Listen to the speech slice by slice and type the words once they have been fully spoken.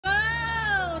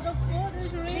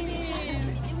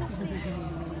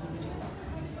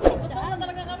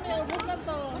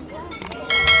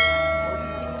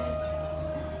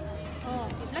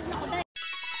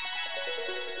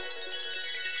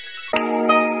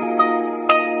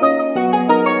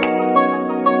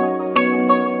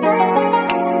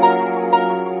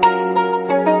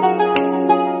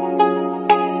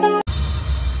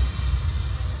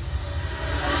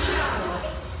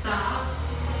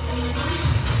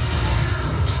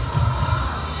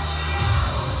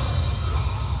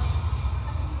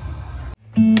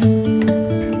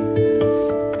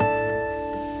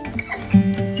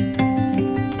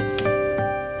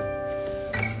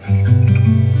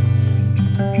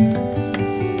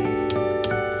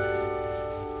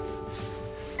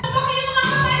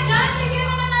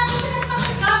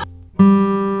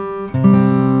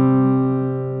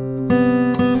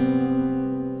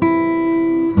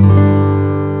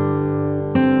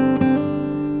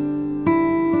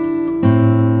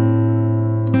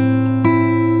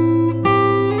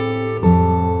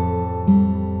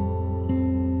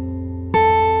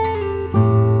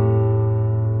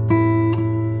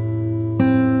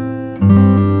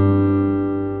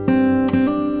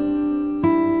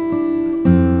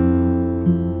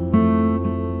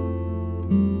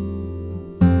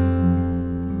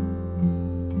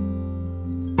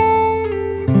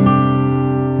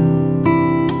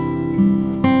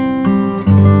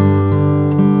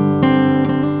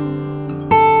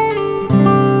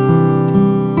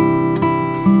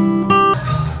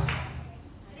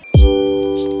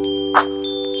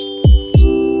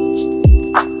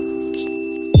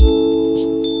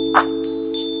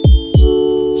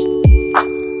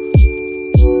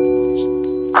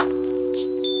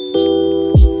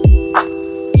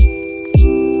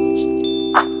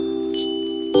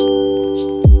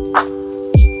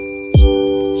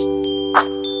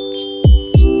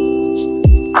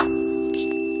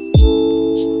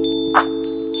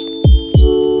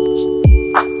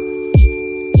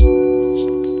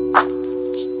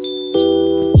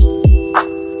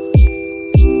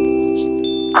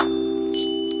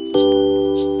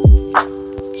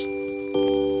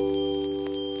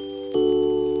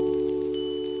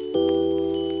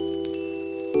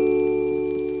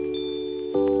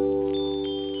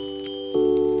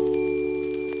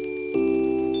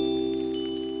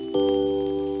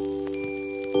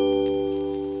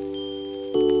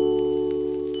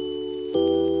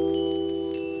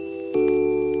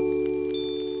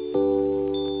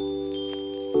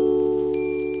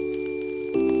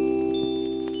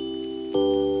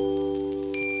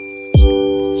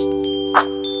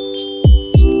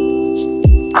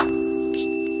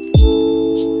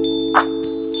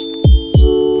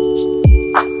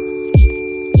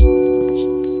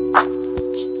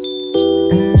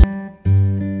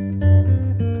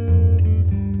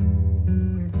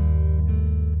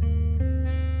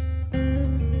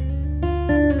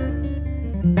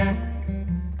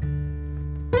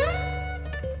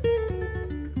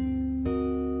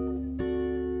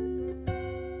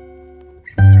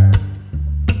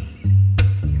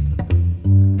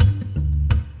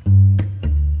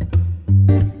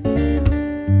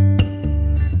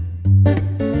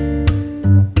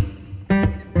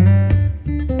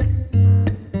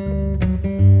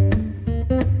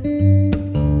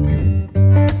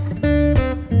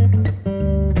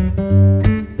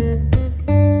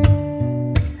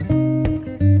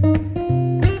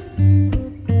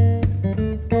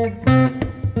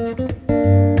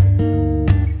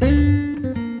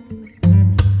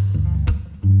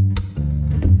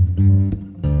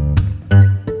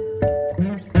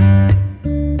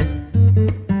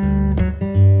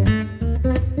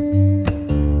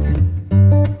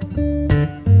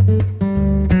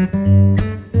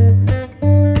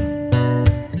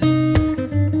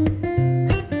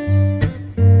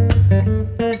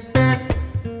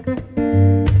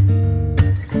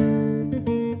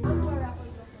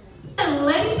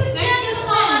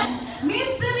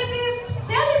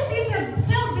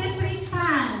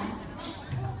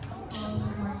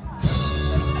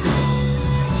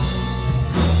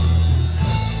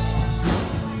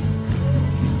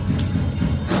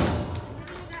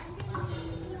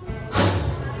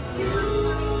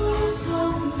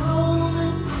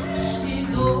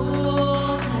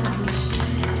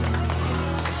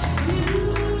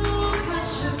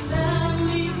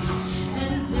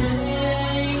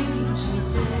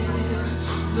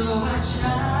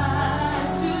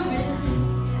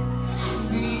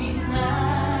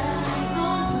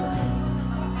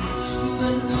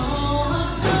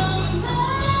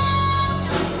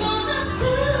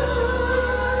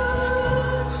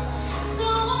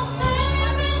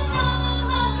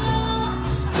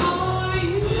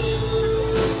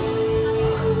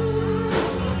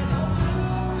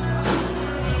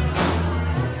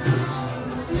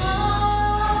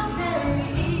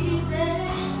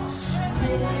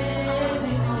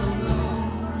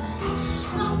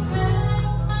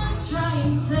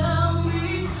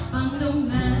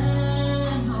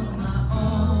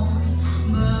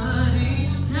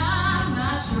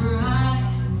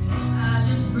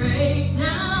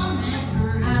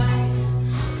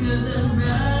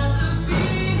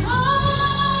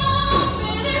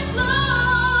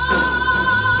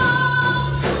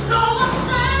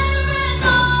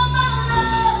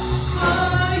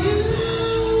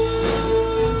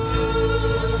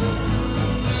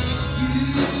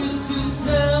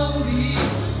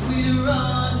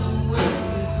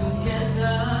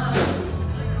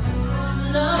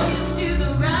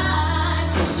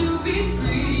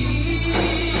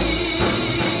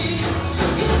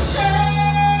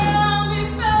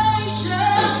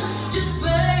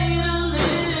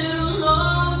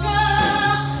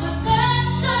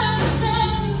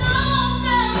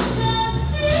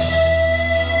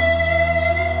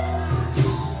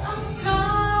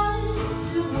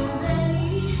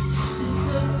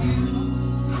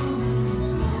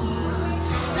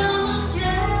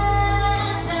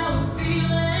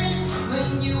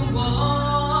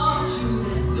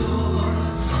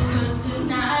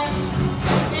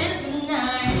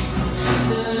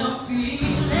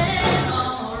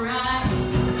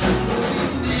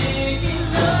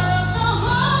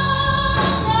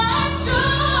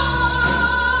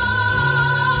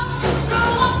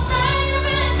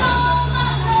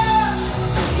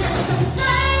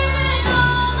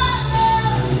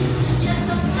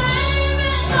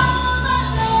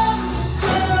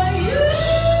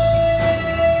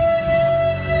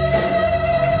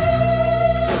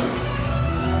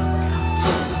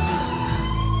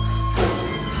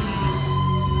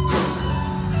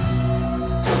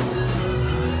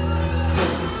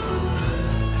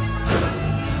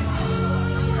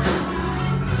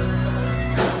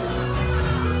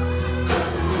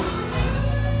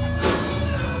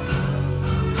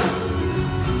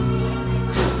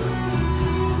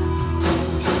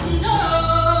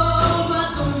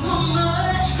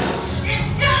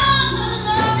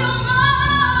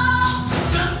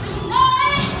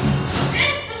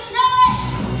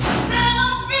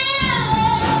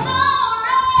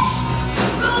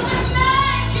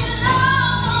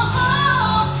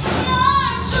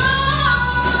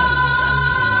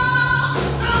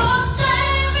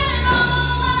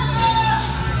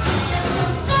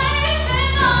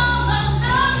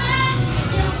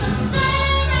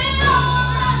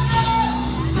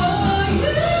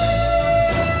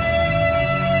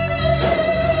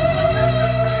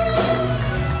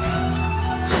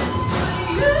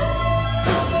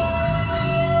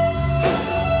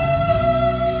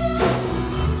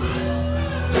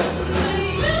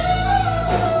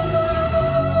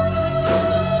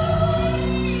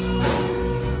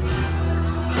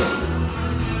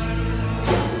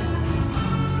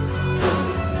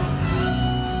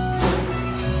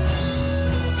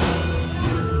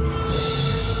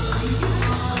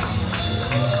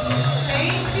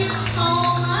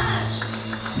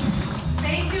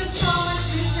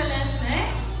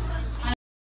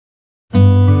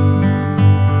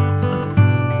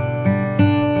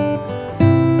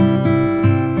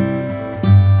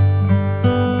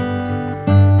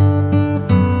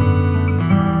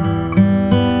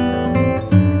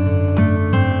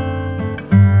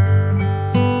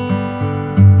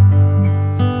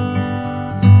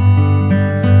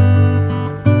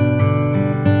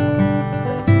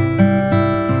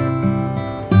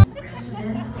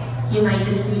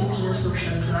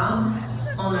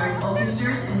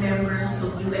officers and members of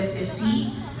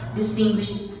Ufsc,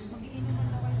 distinguished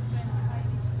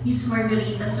Ms.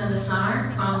 Margarita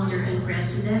Salazar, founder and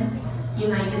president,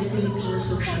 United Filipino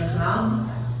Social Club,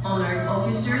 honored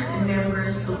officers and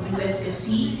members of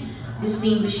Ufsc,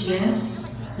 distinguished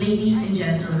guests, ladies and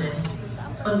gentlemen.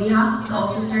 On behalf of the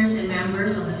officers and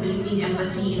members of the Philippine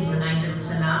Embassy in Brunei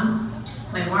Darussalam,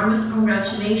 my warmest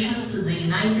congratulations to the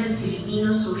United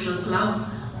Filipino Social Club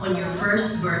on your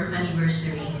first birth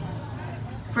anniversary.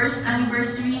 First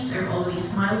anniversaries are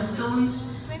always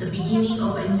milestones. The beginning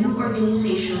of a new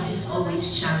organization is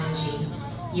always challenging.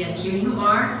 Yet here you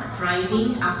are,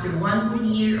 thriving after 1 whole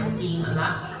year of being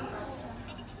alive.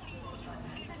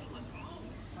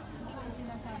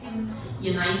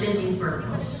 united in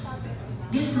purpose.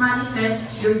 This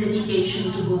manifests your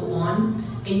dedication to go on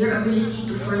and your ability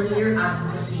to further your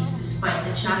advocacies despite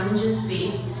the challenges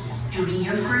faced during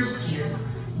your first year,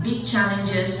 big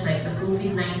challenges like the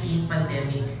COVID-19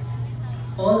 pandemic.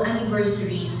 All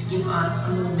anniversaries give us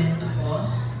a moment to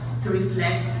pause, to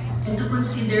reflect, and to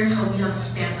consider how we have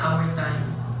spent our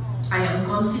time. I am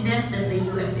confident that the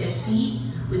UFSC,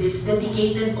 with its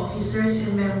dedicated officers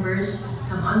and members,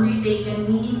 have undertaken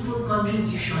meaningful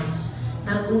contributions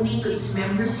not only to its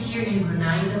members here in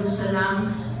Brunei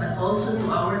Darussalam, but also to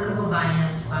our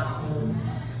kababayans back home.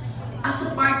 As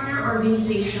a partner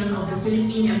organization of the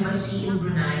Philippine Embassy in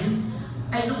Brunei,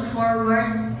 I look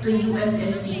forward to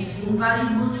UFSC's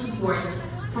invaluable support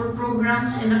for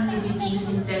programs and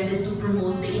activities intended to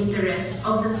promote the interests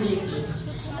of the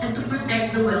Philippines and to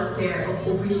protect the welfare of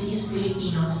overseas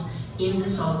Filipinos in the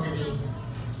Sultanate.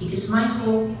 It is my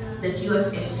hope that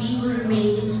UFSC will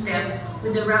remain in step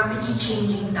with the rapidly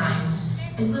changing times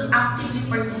and will actively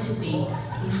participate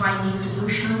in finding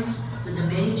solutions to the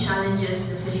many challenges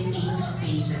the Philippines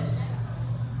faces.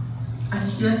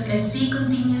 As UFSC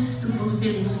continues to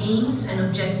fulfill its aims and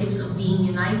objectives of being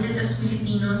united as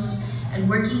Filipinos and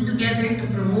working together to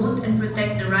promote and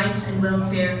protect the rights and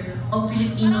welfare of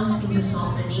Filipinos in the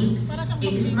Sultanate,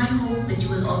 it is my hope that you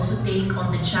will also take on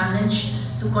the challenge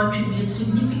to contribute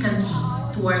significantly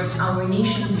towards our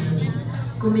nation building,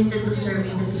 committed to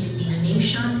serving the Filipino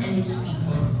nation and its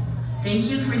people.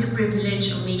 Thank you for the privilege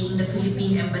of making the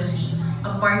Philippine Embassy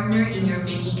a partner in your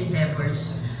many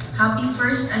endeavors. Happy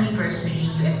first anniversary,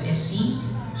 UFSC.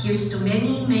 Here's to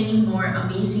many, many more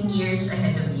amazing years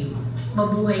ahead of you.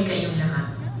 Mabuhay kayong lahat.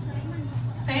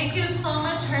 Thank you so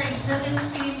much, Her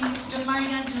Excellency, Ms.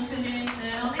 Maria Jocelyn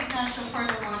Del Ignacio, for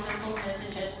the wonderful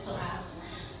messages to us.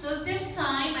 So this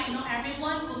time, I know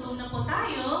everyone, gutom na po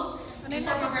tayo.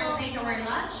 Before we take our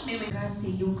lunch, may we... Sa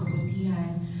iyong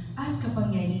kabutihan at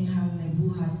kapangyarihang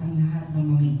nagbuhat ang lahat ng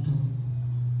mga ito.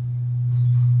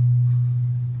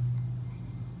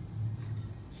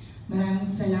 Maraming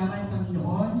salamat,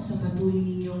 Panginoon, sa patuloy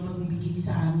ninyong magbibigay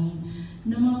sa amin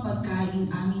ng mga pagkain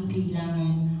aming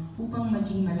kailangan upang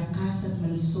maging malakas at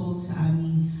malusog sa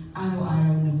aming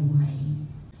araw-araw na buhay.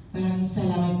 Maraming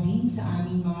salamat din sa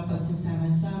aming mga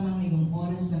pagsasama-sama ngayong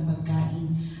oras ng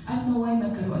pagkain at naway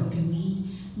magkaroon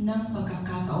kami ng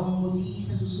pagkakataong muli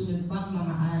sa susunod pang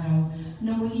mga araw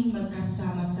na muling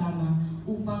magkasama-sama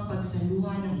upang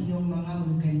pagsaluhan ng iyong mga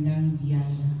magagandang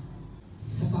biyaya.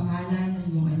 Sa pangalan ng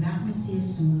iyong anak na si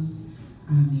Jesus.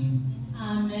 Amen.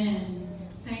 Amen.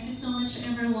 Thank you so much,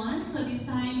 everyone. So this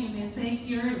time, you may take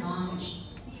your lunch.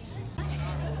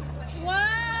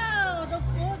 Wow! The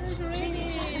food is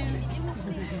ready!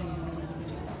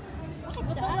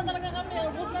 Gutom na talaga kami.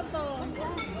 Ubus na to.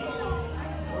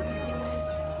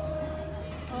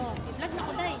 Oh, i-vlog na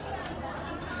ko, day.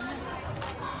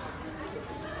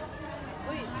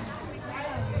 Uy.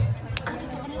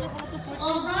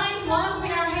 Alright, while we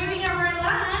are having our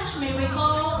lunch, may we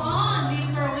call on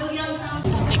Mr. William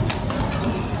Samson.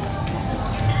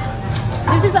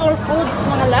 This is our foods,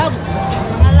 mga labs.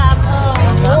 Mga labs.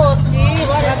 Oh, see?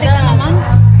 What is that naman?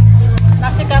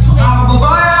 Nasikat din.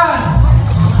 Kababayan!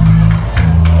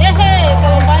 Yehey!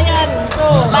 Kababayan!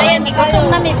 Bayan, ikaw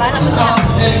namin. Bayan mo siya.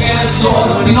 To all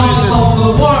the Pinoys all over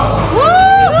the world. Woo!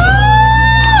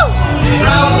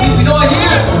 Proud to be Pinoy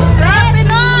here. Proud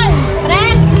Pinoy!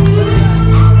 Press!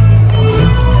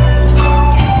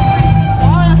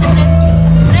 Oh, nasa press.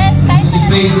 Press, kahit na.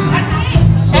 Face,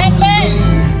 Kahit press!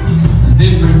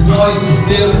 different voices,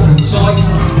 different choices.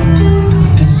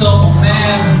 And some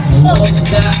man will always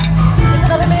that. Dito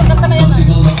na rin yung kanta na Some yun.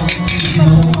 people don't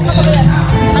know when how.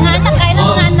 Mga anak, kain na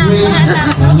mga anak. Mga anak.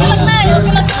 Tulog na, yung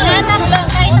tulog na mga anak.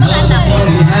 Kain na mga anak. Others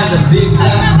only had a big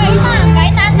laughter.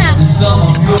 Kain na anak. And some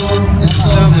are pure and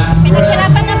some have breath.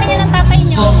 Pinaghirapan namin yan ng tatay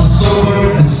niyo. Some are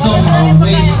sober and some are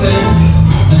wasted.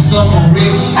 And some are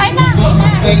rich because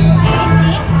of faith.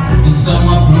 And some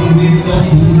are poor with no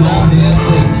food on their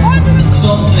plates.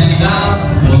 Some stand out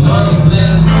while others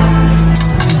blend.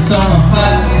 And some are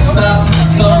fat and stout,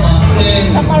 some are thin.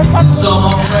 And some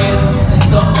are friends and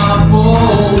some are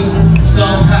foes.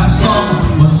 Some have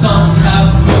some, but some have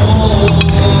more.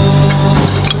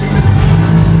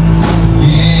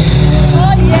 Yeah.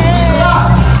 Oh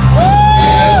yeah!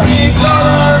 Every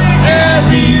color,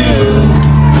 every hue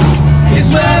is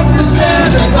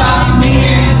represented by me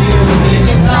and you. Take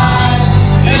a slide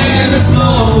and a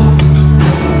slow.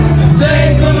 And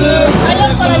take a look at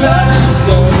the colors.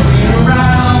 Don't spin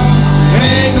around.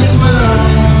 Make us burn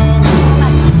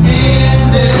in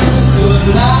this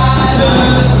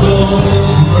kaleidoscope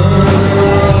world.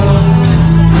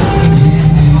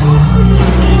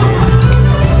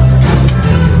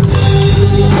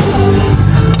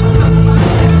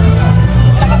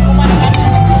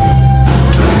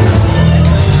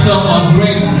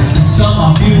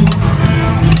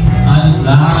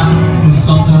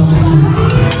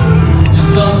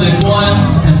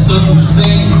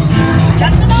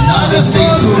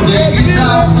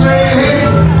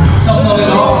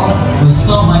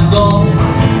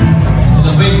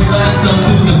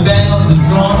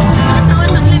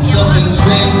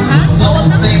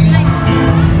 sink,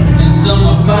 and some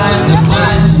are fine